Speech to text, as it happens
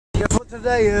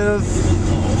Today is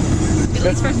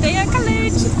Billy's first day at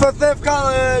college. first day of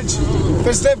college.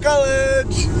 First day of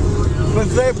college.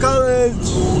 First day of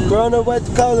college. We're on our way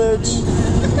to college.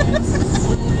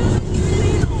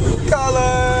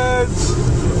 College.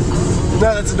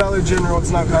 No, that's a Dollar General.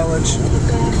 It's not college.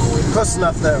 Close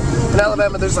enough though. In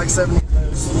Alabama, there's like 70 of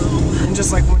those. In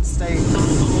just like one state,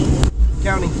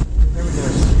 county. There we go.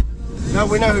 Now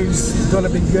we know who's going to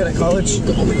be good at college.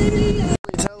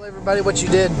 Tell everybody what you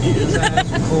did.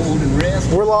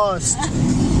 We're lost.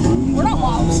 We're not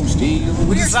lost.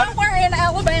 We're decided- somewhere in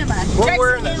Alabama.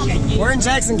 We're in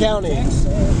Jackson County.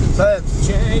 But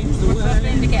We're supposed to be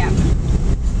in DeKalb.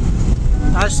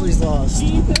 Ashley's lost. I'll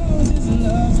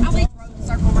leave the road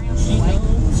circle around anyway.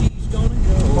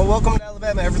 Well, welcome to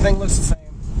Alabama. Everything looks the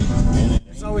same.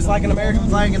 There's always like an American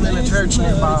flag and then a church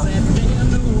nearby.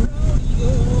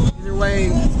 Either way,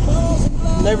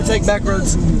 never take back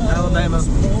roads in Alabama.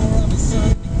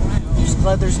 Just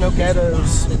glad there's no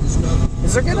ghettos.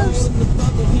 Is there ghettos?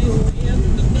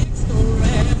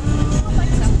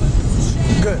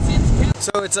 Good.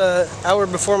 So it's an hour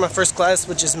before my first class,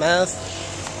 which is math.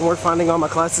 And we're finding all my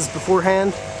classes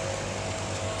beforehand.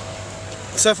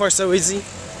 So far, so easy.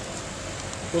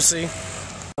 We'll see.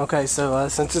 Okay, so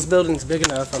since this building's big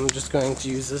enough, I'm just going to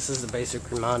use this as a basic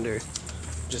reminder,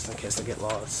 just in case I get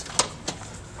lost.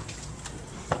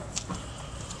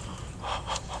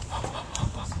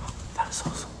 That is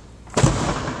awesome.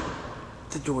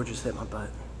 The door just hit my butt.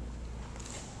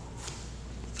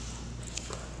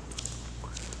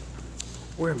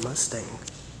 We're a Mustang.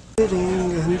 Sitting in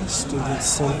the student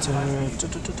center.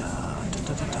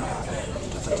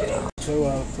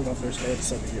 So for my first day, I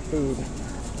decided to get food,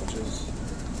 which is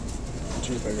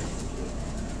cheeseburger.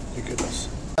 Thank goodness.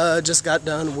 Just got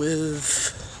done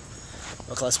with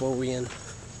what class were we in?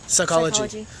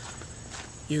 Psychology.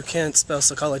 You can't spell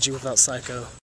psychology without psycho.